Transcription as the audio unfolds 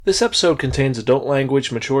This episode contains adult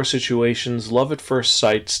language, mature situations, love at first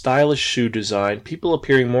sight, stylish shoe design, people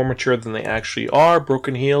appearing more mature than they actually are,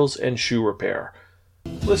 broken heels, and shoe repair.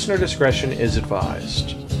 Listener discretion is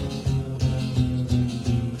advised.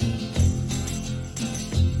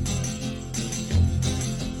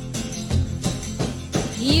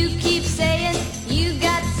 You keep saying you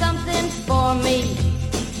got something for me,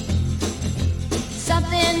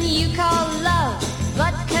 something you call love,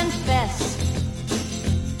 but confess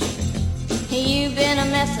you've been a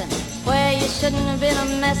messin' where you shouldn't have been a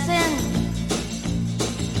messin',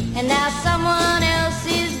 and now someone else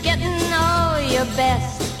is getting all your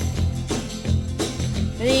best.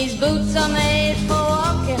 These boots are made for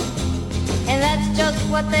walking, and that's just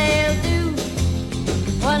what they'll do.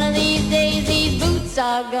 One of these days these boots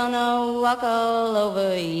are gonna walk all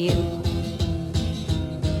over you.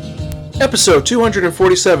 Episode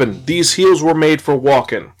 247, These Heels Were Made for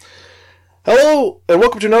Walkin'. Hello, and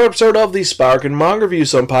welcome to another episode of the Sparkin Manga Review,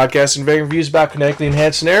 some podcast conveying reviews about connecting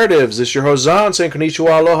enhanced narratives. This is your host Zan, saying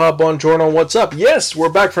konnichiwa, aloha, buongiorno, what's up? Yes, we're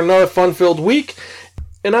back for another fun-filled week,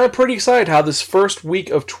 and I'm pretty excited how this first week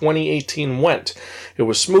of 2018 went. It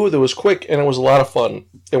was smooth, it was quick, and it was a lot of fun.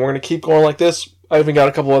 And we're going to keep going like this. I even got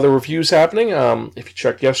a couple other reviews happening. If you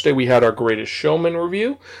checked yesterday, we had our Greatest Showman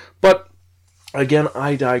review. But, again,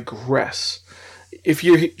 I digress. If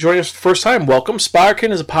you're joining us for the first time, welcome.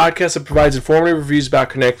 Sparkin is a podcast that provides informative reviews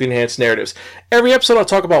about connecting enhanced narratives. Every episode I'll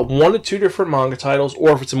talk about one to two different manga titles,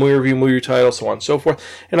 or if it's a movie title, so on and so forth.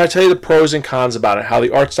 And I tell you the pros and cons about it, how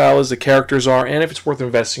the art style is, the characters are, and if it's worth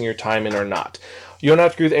investing your time in or not. You don't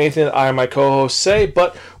have to agree with anything that I and my co-hosts say,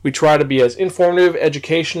 but we try to be as informative,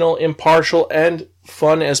 educational, impartial, and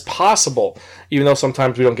fun as possible. Even though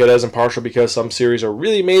sometimes we don't get as impartial because some series are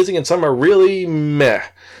really amazing and some are really meh.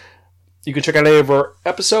 You can check out any of our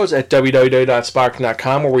episodes at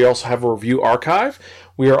www.sparkin.com, where we also have a review archive.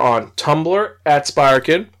 We are on Tumblr at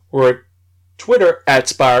Sparkin. We're at Twitter at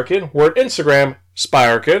Sparkin. We're at Instagram,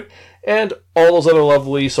 Sparkin. And all those other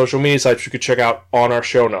lovely social media sites you could check out on our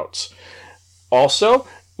show notes. Also,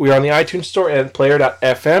 we are on the iTunes Store and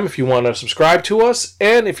Player.fm if you want to subscribe to us.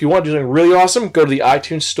 And if you want to do something really awesome, go to the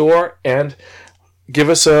iTunes Store and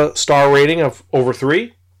give us a star rating of over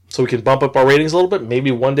 3. So we can bump up our ratings a little bit.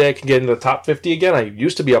 Maybe one day I can get into the top 50 again. I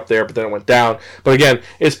used to be up there, but then it went down. But again,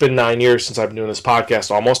 it's been 9 years since I've been doing this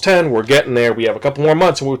podcast. Almost 10. We're getting there. We have a couple more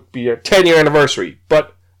months and we'll be a 10-year anniversary.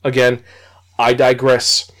 But again, I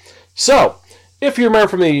digress. So, if you remember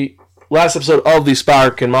from the last episode of the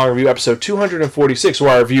Sparkin Manga Review, episode 246, where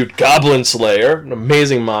I reviewed Goblin Slayer, an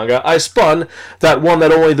amazing manga, I spun that one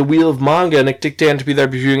that only the Wheel of Manga and Nick Dictan to be there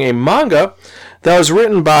reviewing a manga that was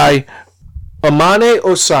written by Amane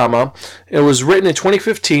Osama. It was written in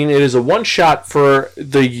 2015. It is a one-shot for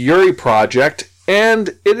the Yuri Project, and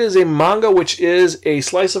it is a manga which is a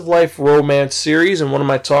slice-of-life romance series. And what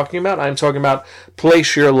am I talking about? I'm talking about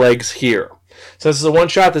Place Your Legs Here. Since it's a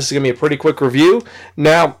one-shot, this is going to be a pretty quick review.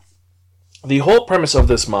 Now, the whole premise of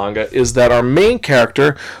this manga is that our main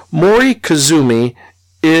character, Mori Kazumi,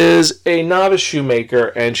 is a novice shoemaker,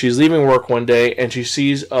 and she's leaving work one day, and she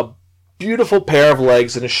sees a beautiful pair of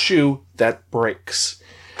legs and a shoe that breaks.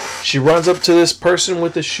 She runs up to this person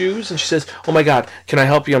with the shoes and she says, "Oh my God, can I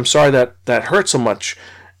help you? I'm sorry that hurt so much.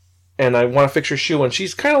 And I want to fix your shoe." And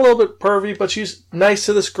she's kind of a little bit pervy, but she's nice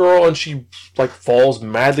to this girl, and she falls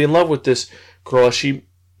madly in love with this girl as she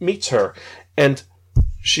meets her. And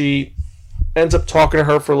she ends up talking to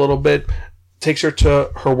her for a little bit, takes her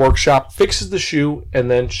to her workshop, fixes the shoe,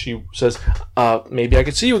 and then she says, maybe I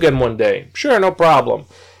could see you again one day. Sure, no problem.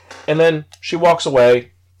 And then she walks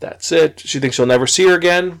away. That's it. She thinks she'll never see her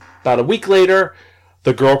again. About a week later,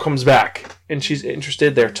 the girl comes back, and she's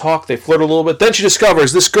interested. They talk, they flirt a little bit. Then she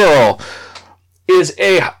discovers this girl is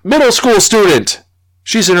a middle school student.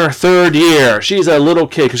 She's in her third year. She's a little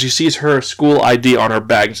kid because she sees her school ID on her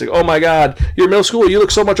bag. She's like, "Oh my God, you're middle school. You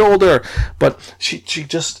look so much older." But she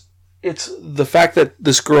just... It's the fact that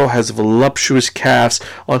this girl has voluptuous calves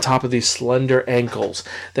on top of these slender ankles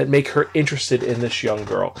that make her interested in this young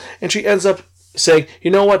girl. And she ends up saying, "You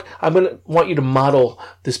know what? I'm going to want you to model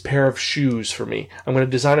this pair of shoes for me. I'm going to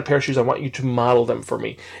design a pair of shoes. I want you to model them for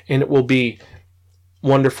me. And it will be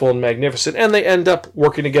wonderful and magnificent." And they end up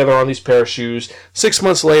working together on these pair of shoes. 6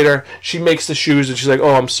 months later, she makes the shoes, and she's like,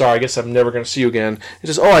 "Oh, I'm sorry. I guess I'm never going to see you again." And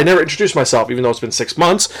says, "Oh, I never introduced myself, even though it's been 6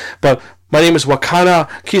 months. But my name is Wakana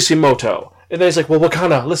Kishimoto." And then he's like, "Well,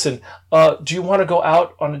 Wakana, listen, do you want to go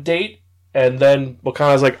out on a date?" And then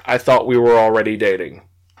Wakana's like, "I thought we were already dating."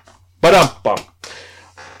 Ba-dum-bum.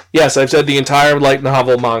 Yes, I've said the entire light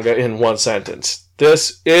novel manga in one sentence.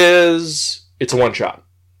 It's a one-shot.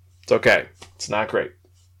 It's okay. It's not great.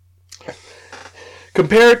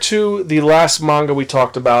 Compared to the last manga we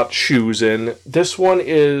talked about, shoes in, this one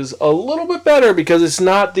is a little bit better because it's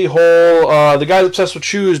not the whole, the guy's obsessed with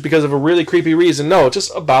shoes because of a really creepy reason. No, it's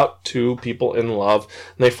just about two people in love,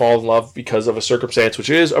 and they fall in love because of a circumstance, which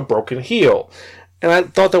is a broken heel. And I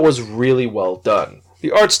thought that was really well done. The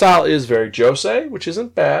art style is very josei, which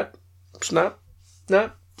isn't bad. It's not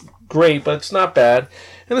great, but it's not bad.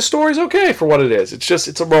 And the story's okay for what it is.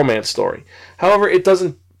 It's a romance story. However, it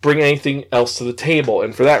doesn't bring anything else to the table,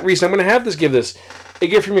 and for that reason, I'm going to have to give this a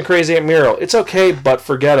gift from your crazy Aunt Muriel. It's okay, but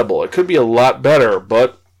forgettable. It could be a lot better,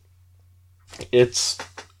 but it's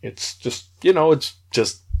just, it's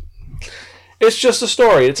just a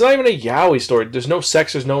story. It's not even a yaoi story. There's no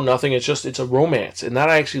sex, there's no nothing. It's a romance, and that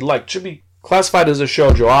I actually like. It should be classified as a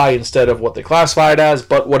shoujo-ai instead of what they classify it as,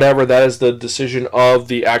 but whatever, that is the decision of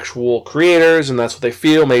the actual creators, and that's what they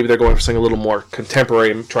feel. Maybe they're going for something a little more contemporary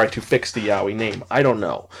and trying to fix the yaoi name. I don't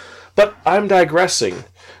know. But I'm digressing.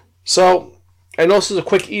 So, I know this is a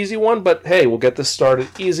quick, easy one, but hey, we'll get this started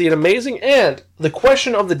easy and amazing. And the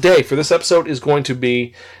question of the day for this episode is going to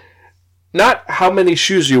be not how many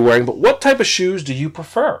shoes you're wearing, but what type of shoes do you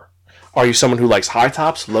prefer? Are you someone who likes high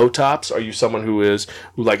tops, low tops? Are you someone who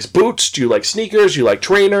likes boots? Do you like sneakers? Do you like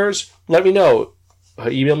trainers? Let me know.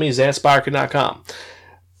 Email me, zanspirekin.com.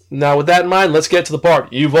 Now, with that in mind, let's get to the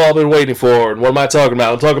part you've all been waiting for. And what am I talking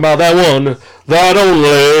about? I'm talking about that one, that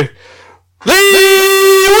only,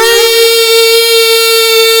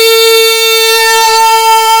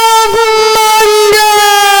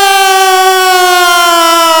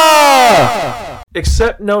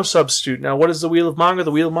 Except no substitute. Now, what is the Wheel of Manga?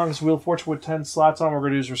 The Wheel of Manga is a Wheel of Fortune with 10 slots on. What we're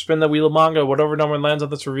going to do is we're spin the Wheel of Manga. Whatever number lands on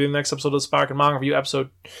this review, the next episode of the Sparkin Manga Review, episode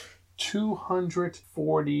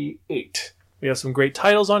 248. We have some great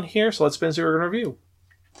titles on here, so let's spin and see what we're going to review.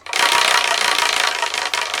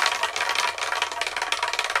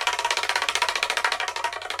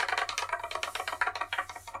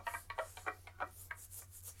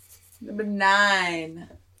 Number 9.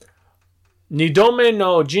 Nidome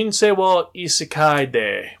no Jinsei wa Isekai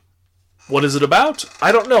de. What is it about?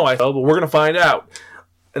 I don't know, but we're going to find out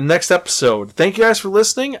in the next episode. Thank you guys for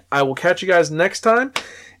listening. I will catch you guys next time.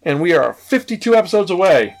 And we are 52 episodes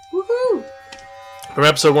away Woohoo! from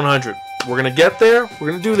episode 100. We're going to get there. We're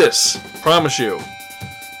going to do this. Promise you.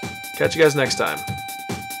 Catch you guys next time.